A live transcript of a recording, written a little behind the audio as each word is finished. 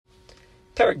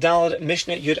Perak Dalad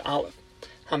Mishnah Yud Aleph.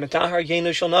 Hamatahar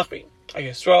Yenu Shel Nachri. A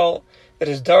Yisrael that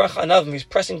is Darach Anavim, he's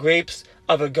pressing grapes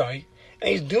of a guy,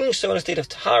 and he's doing so in a state of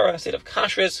Tahara, a state of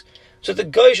Kashrus, so the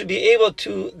guy should be able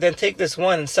to then take this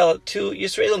wine and sell it to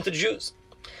Yisraelim, to Jews.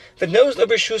 The nose of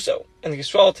Rishuso, and the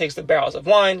Yisrael takes the barrels of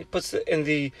wine, he puts it in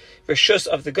the Rishus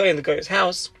of the guy in the guy's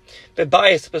house. The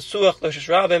Bayis Pasuach Loshes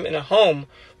Rabim, in a home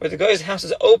where the guy's house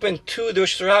is open to the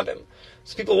Rishus Rabim,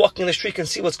 so people walking in the street can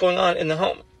see what's going on in the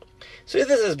home. So if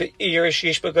this is if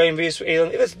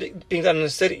it's being done in a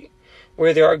city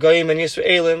where there are Goyim and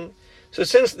Yisraelim, so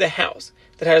since the house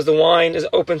that has the wine is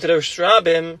open to the Rishus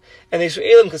Rabim, and the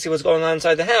Yisraelim can see what's going on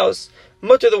inside the house,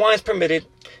 mutter, the wine is permitted,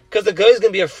 because the guy is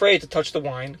going to be afraid to touch the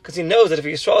wine, because he knows that if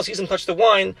Yisrael sees him touch the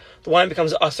wine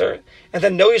becomes asur, and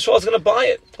then no Yisrael is going to buy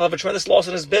it. He'll have a tremendous loss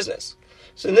in his business.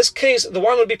 So in this case, the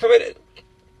wine would be permitted.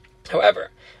 However,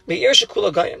 me'ir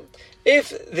shekula gayim, if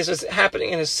this is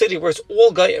happening in a city where it's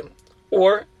all gayim,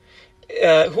 or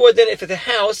if the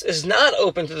house is not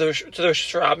open to the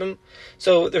Rishus Rabim,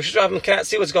 so the Rishus Rabim cannot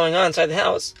see what's going on inside the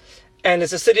house, and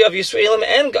it's a city of Yisraelim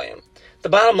and Goyim, the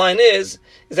bottom line is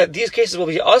that these cases will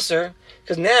be asur,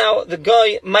 because now the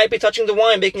guy might be touching the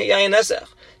wine, making it yayin nesach,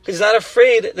 because he's not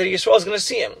afraid that Yisrael is going to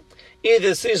see him. Either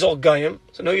the city is all Goyim,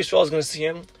 so no Yisrael is going to see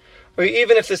him, or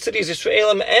even if the city is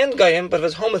Yisraelim and Goyim, but if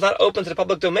his home is not open to the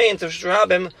public domain, to Rishus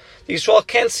Rabim, the Yisrael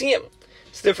can't see him.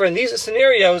 So therefore, in these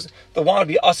scenarios, the wine would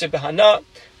be asur behana,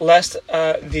 lest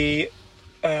the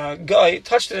guy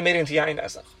touched it and made it into yayin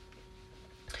nesach.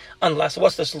 Unless,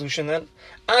 what's the solution then?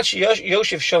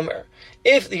 Yoshev shomer.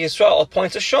 If the Yisrael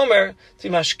appoints a shomer to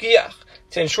mashgiach,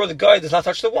 to ensure the guy does not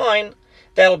touch the wine,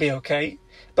 that'll be okay.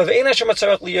 But the shomer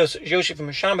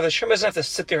doesn't have to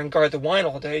sit there and guard the wine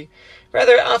all day.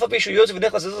 Rather, as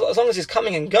long as he's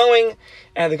coming and going,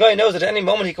 and the guy knows that at any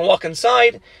moment he can walk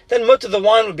inside, then mutter, the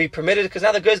wine would be permitted, because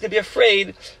now the guy's going to be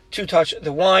afraid to touch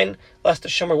the wine, lest the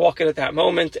shomer walk in at that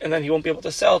moment, and then he won't be able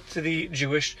to sell to the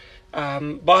Jewish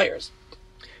buyers.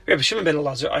 Rabbi Shimon ben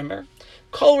Elazar Aimer,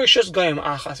 Kol Rishus Goyim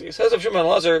Achas. He says of Shimon ben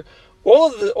Elazar, all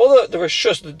the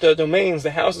Rishus, the domains,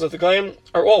 the houses of the Goyim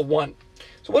are all one.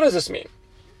 So what does this mean?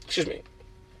 The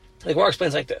Gemara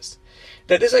explains like this: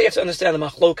 that this is how you have to understand the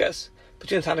machlokas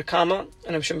between the Tanakama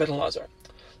and Rabbi Shimon ben Elazar.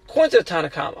 According to the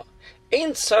Tanakama,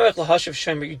 Ein Tzarech Lahashiv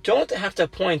Shomer, you don't have to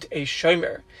appoint a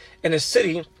shomer in a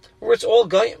city where it's all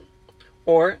Goyim,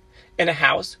 or in a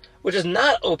house which is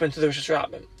not open to the Rishus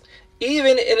Rabim.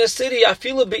 Even in a city,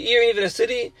 afilu be'ir, even a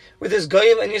city where there's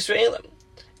Goyim and Yisraelim.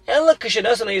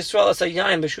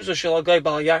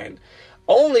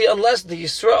 Only unless the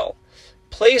Yisrael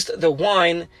placed the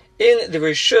wine in the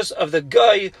rishus of the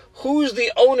guy who's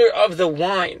the owner of the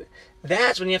wine.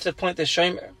 That's when you have to appoint the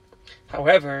shomer.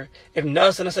 However, if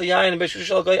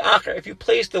you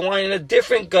place the wine in a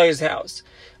different guy's house,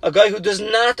 a guy who does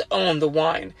not own the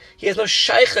wine, he has no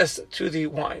shaychus to the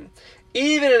wine,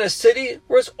 even in a city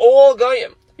where it's all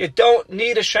Goyim, you don't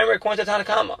need a shomer according to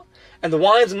Tanakama, and the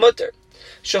wine's mutter.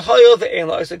 Shahayil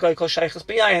ve'ela is a guy called shaychus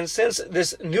b'yayin. Since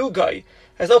this new guy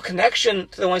has no connection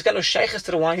to the wine, he's got no shaychus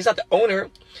to the wine, he's not the owner,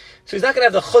 so he's not going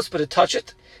to have the chutzpah to touch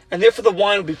it, and therefore the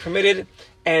wine will be permitted,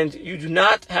 and you do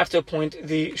not have to appoint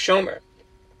the shomer.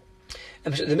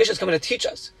 And the Mishnah is coming to teach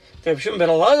us that Rabbi Shimon ben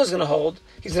Elazar is going to hold,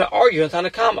 he's going to argue in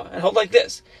Tanakama, and hold like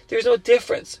this: there's no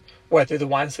difference whether the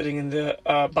wine is sitting in the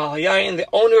Baal HaYayin, the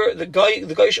owner, the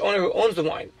Goyish owner who owns the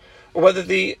wine, or whether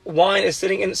the wine is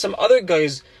sitting in some other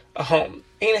guy's home.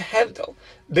 Ein hevdel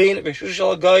bein rishus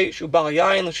shel goy shu Baal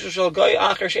HaYayin rishus shel goy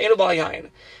acher she'enu Baal HaYayin.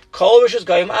 Kol rishus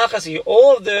goyim achasi.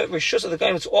 All of the rishus of the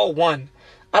goyim, it's all one.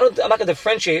 I'm not going to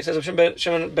differentiate, says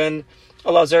Shimon ben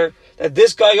Elazar, that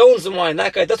this guy owns the wine,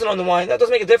 that guy doesn't own the wine. That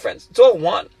doesn't make a difference. It's all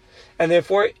one. And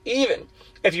therefore, even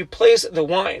if you place the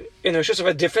wine in the rishus of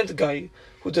a different guy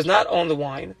who does not own the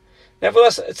wine,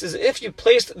 nevertheless, it's as if you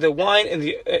placed the wine in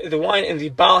the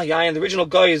Baal HaYayin, the original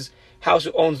guy's house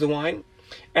who owns the wine,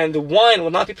 and the wine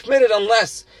will not be permitted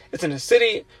unless it's in a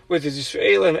city where there's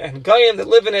Yisraelim and Goyim that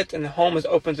live in it, and the home is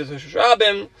open to the Rishus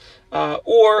Rabim,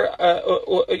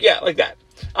 like that.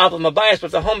 But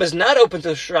if the home is not open to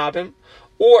the Rishus Rabim,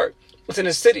 or it's in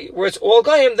a city where it's all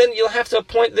Goyim, then you'll have to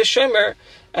appoint the shomer,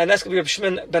 and that's going to be Rabbi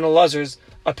Shimon ben Elazar's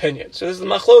opinion. So this is the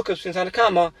machlokas between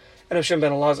Tanakama and Rabbi Shimon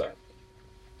ben Elazar.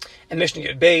 And Mishnah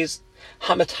Yud Beis,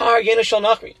 Hamatar Yenu Shel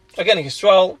Nachri. Again, a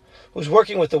Yisrael who's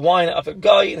working with the wine of a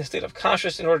guy in a state of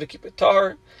kashrus in order to keep it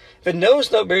tar.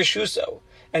 V'nos no berishuso,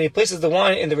 and he places the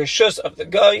wine in the rishus of the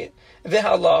guy.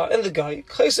 V'hala, and the guy,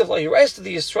 Chaysev, he writes to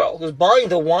the Yisrael who's buying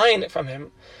the wine from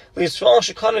him. The Yisrael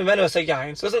shekanu mimenu as a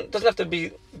yayin. So it doesn't have to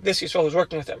be this Yisrael who's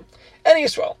working with him. Any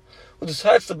Yisrael who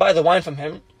decides to buy the wine from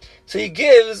him. So he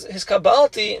gives his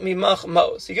kabalti mimach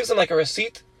mos. He gives him like a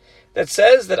receipt that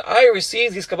says that I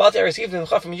received these kabbalah, I received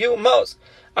from you, Mos.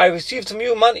 I received from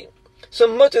you money. So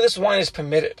mutter, this wine is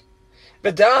permitted.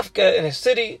 V'dafka, in a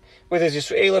city where there's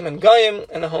Yisraelim and Goyim,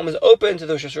 and the home is open to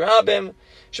those Yisraelim,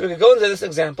 should we go into this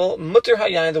example? Mutter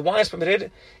hayayin, the wine is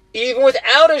permitted even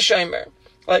without a shomer.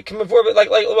 Like we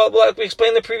explained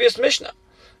in the previous Mishnah.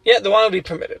 Yeah, the wine would be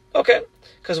permitted. Okay,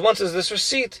 because once there's this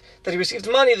receipt that he received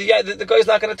money, the guy is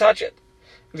not going to touch it.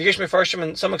 V'yish mefarshim,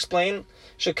 and some explain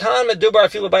shekan medubar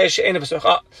afilu b'ayis she'ena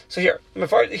b'soch. So here,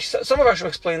 some of us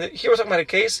explain that here we're talking about a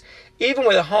case even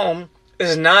where the home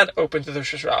is not open to the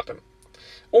Rosh Hashanah,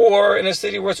 or in a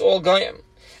city where it's all Goyim,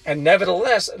 and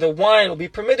nevertheless the wine will be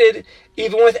permitted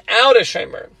even without a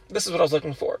shomer. This is what I was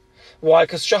looking for. Why?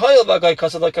 Because Shahayel V'Agai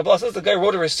Kasad like Kabbalah, since the guy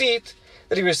wrote a receipt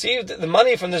that he received the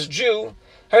money from this Jew,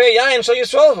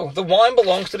 the wine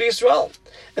belongs to the Yisrael.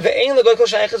 And the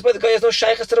guy has no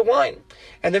shaykhs to the wine.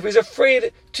 And if he's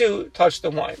afraid to touch the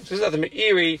wine. So this is how the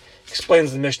Meiri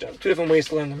explains the Mishnah. Two different ways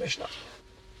to learn the Mishnah.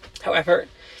 However,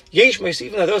 Yesh Meis,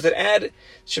 even though those that add, in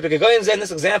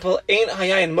this example, Ein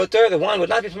Hayayin Mutter, the wine would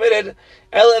not be permitted,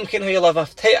 Elam Kin Hayalav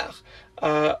Afteach,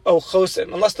 O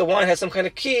Chosim, unless the wine has some kind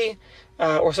of key,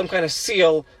 or some kind of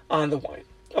seal on the wine.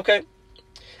 Okay?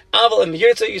 Aval Em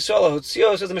Yirtza Yisrael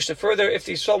Hotzio, says the Mishnah further, if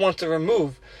the Yisrael wants to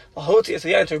remove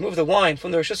to remove the wine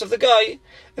from the rishus of the guy,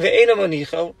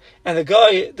 and the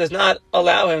guy does not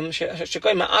allow him, he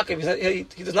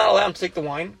does not allow him to take the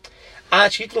wine,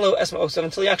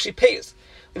 until he actually pays.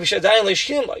 Because he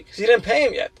didn't pay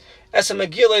him yet.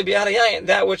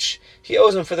 That which he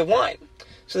owes him for the wine.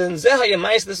 So then this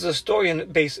is a story in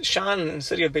Beis Shan, in the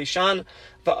city of Beis Shan.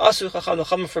 The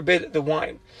Chacham forbid the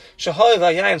wine.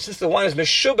 Since the wine is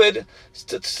meshubed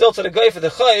still to the guy for the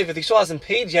chayiv, if he still hasn't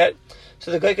paid yet,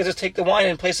 so the guy can just take the wine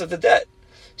in place of the debt.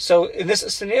 So in this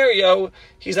scenario,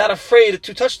 he's not afraid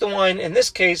to touch the wine. In this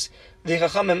case, the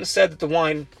Chachamim said that the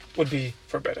wine would be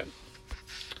forbidden.